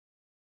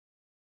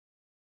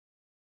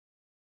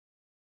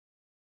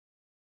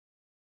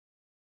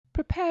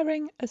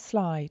Preparing a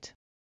slide.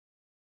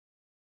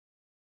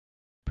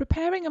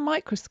 Preparing a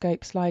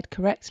microscope slide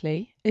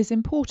correctly is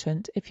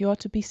important if you are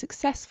to be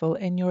successful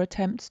in your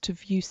attempts to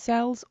view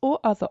cells or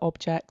other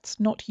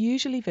objects not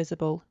usually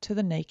visible to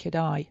the naked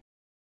eye.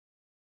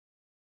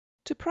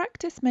 To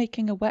practice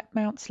making a wet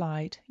mount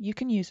slide, you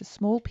can use a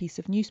small piece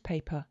of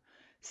newspaper.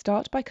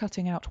 Start by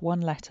cutting out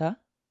one letter.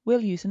 We'll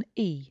use an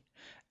E.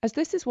 As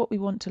this is what we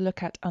want to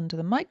look at under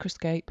the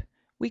microscope,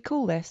 we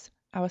call this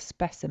our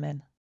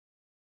specimen.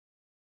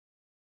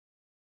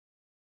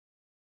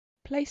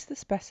 Place the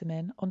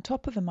specimen on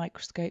top of a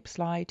microscope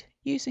slide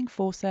using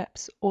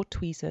forceps or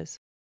tweezers.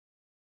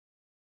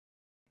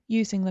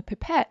 Using the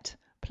pipette,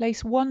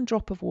 place 1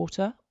 drop of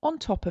water on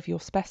top of your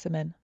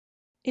specimen.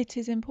 It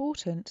is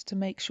important to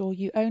make sure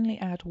you only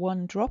add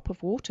 1 drop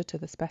of water to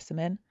the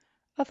specimen,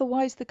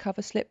 otherwise the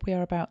cover slip we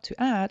are about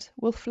to add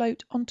will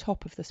float on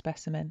top of the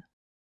specimen.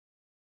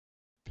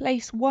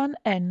 Place one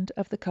end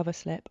of the cover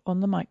slip on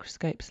the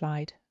microscope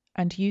slide,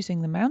 and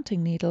using the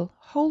mounting needle,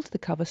 hold the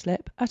cover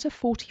slip at a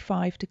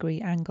 45-degree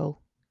angle.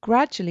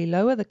 Gradually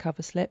lower the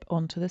cover slip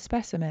onto the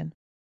specimen.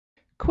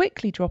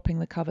 Quickly dropping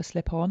the cover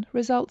slip on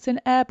results in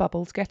air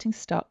bubbles getting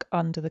stuck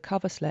under the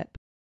cover slip.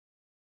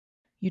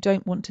 You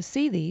don't want to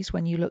see these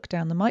when you look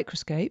down the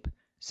microscope,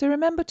 so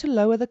remember to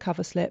lower the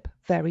cover slip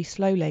very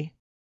slowly.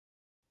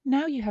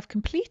 Now you have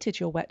completed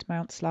your wet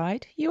mount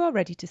slide, you are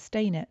ready to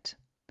stain it.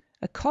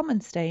 A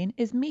common stain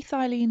is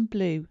methylene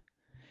blue.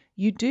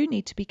 You do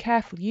need to be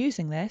careful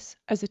using this,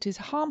 as it is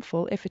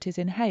harmful if it is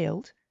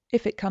inhaled,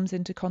 if it comes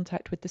into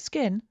contact with the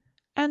skin,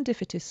 and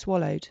if it is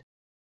swallowed.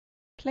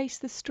 Place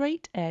the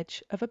straight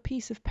edge of a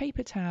piece of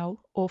paper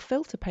towel or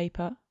filter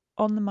paper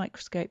on the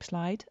microscope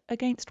slide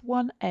against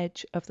one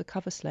edge of the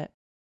cover slip.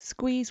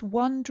 Squeeze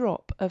 1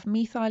 drop of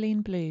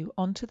methylene blue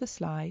onto the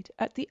slide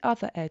at the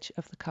other edge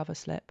of the cover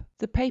slip.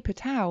 The paper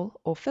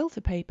towel or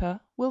filter paper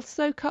will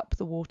soak up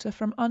the water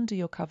from under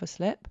your cover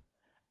slip,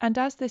 and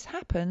as this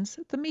happens,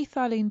 the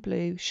methylene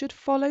blue should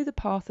follow the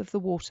path of the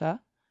water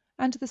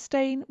and the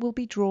stain will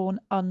be drawn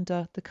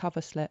under the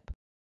cover slip.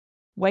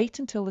 Wait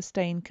until the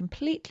stain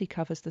completely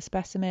covers the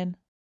specimen.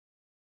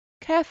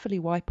 Carefully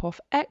wipe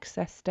off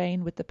excess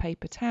stain with the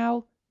paper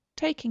towel,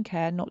 taking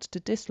care not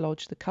to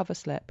dislodge the cover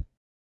slip.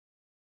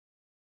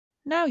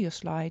 Now your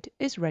slide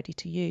is ready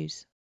to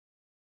use.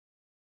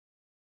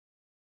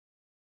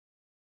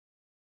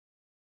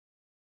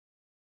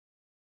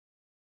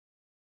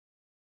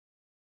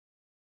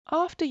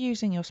 After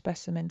using your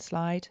specimen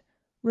slide,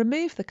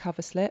 remove the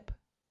cover slip,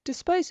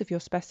 dispose of your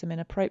specimen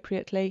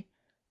appropriately,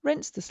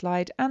 rinse the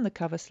slide and the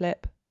cover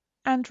slip,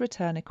 and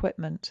return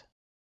equipment.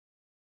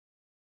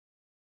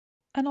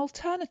 An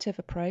alternative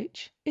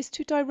approach is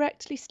to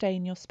directly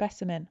stain your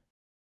specimen.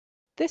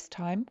 This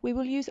time we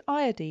will use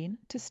iodine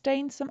to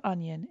stain some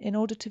onion in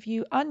order to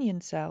view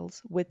onion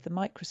cells with the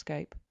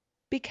microscope.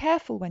 Be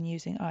careful when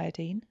using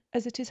iodine,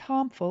 as it is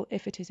harmful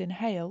if it is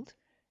inhaled,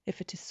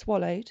 if it is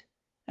swallowed,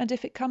 and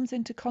if it comes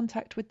into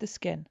contact with the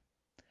skin.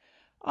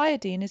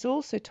 Iodine is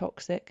also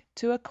toxic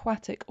to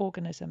aquatic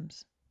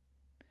organisms.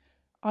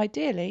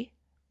 Ideally,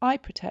 eye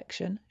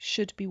protection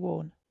should be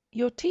worn.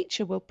 Your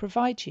teacher will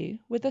provide you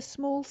with a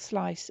small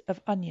slice of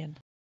onion.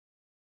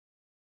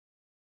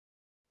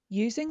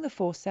 Using the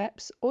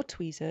forceps or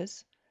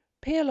tweezers,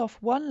 peel off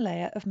 1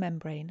 layer of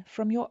membrane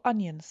from your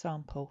onion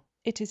sample.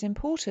 It is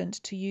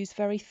important to use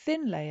very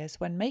thin layers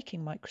when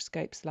making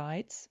microscope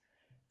slides,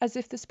 as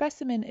if the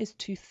specimen is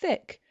too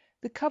thick,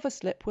 the cover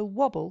slip will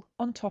wobble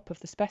on top of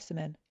the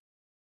specimen.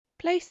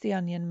 Place the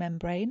onion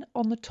membrane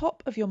on the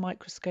top of your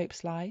microscope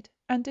slide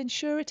and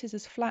ensure it is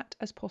as flat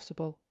as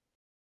possible.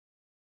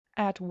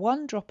 Add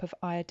 1 drop of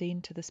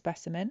iodine to the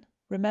specimen.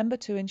 Remember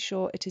to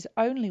ensure it is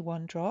only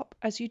 1 drop,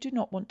 as you do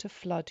not want to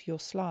flood your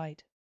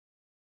slide.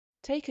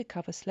 Take a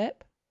cover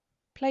slip,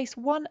 place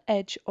one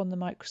edge on the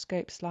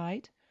microscope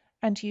slide,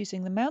 and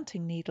using the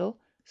mounting needle,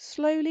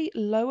 slowly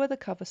lower the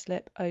cover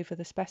slip over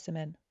the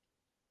specimen.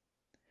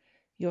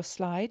 Your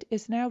slide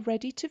is now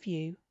ready to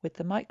view with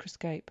the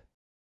microscope.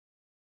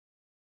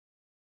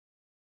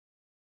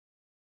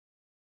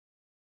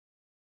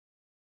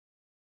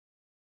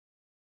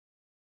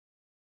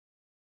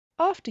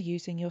 After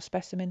using your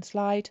specimen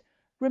slide,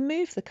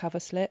 remove the cover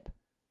slip,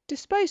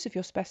 dispose of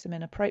your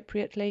specimen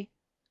appropriately,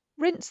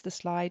 rinse the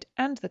slide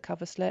and the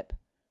cover slip,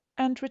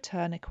 and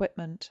return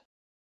equipment.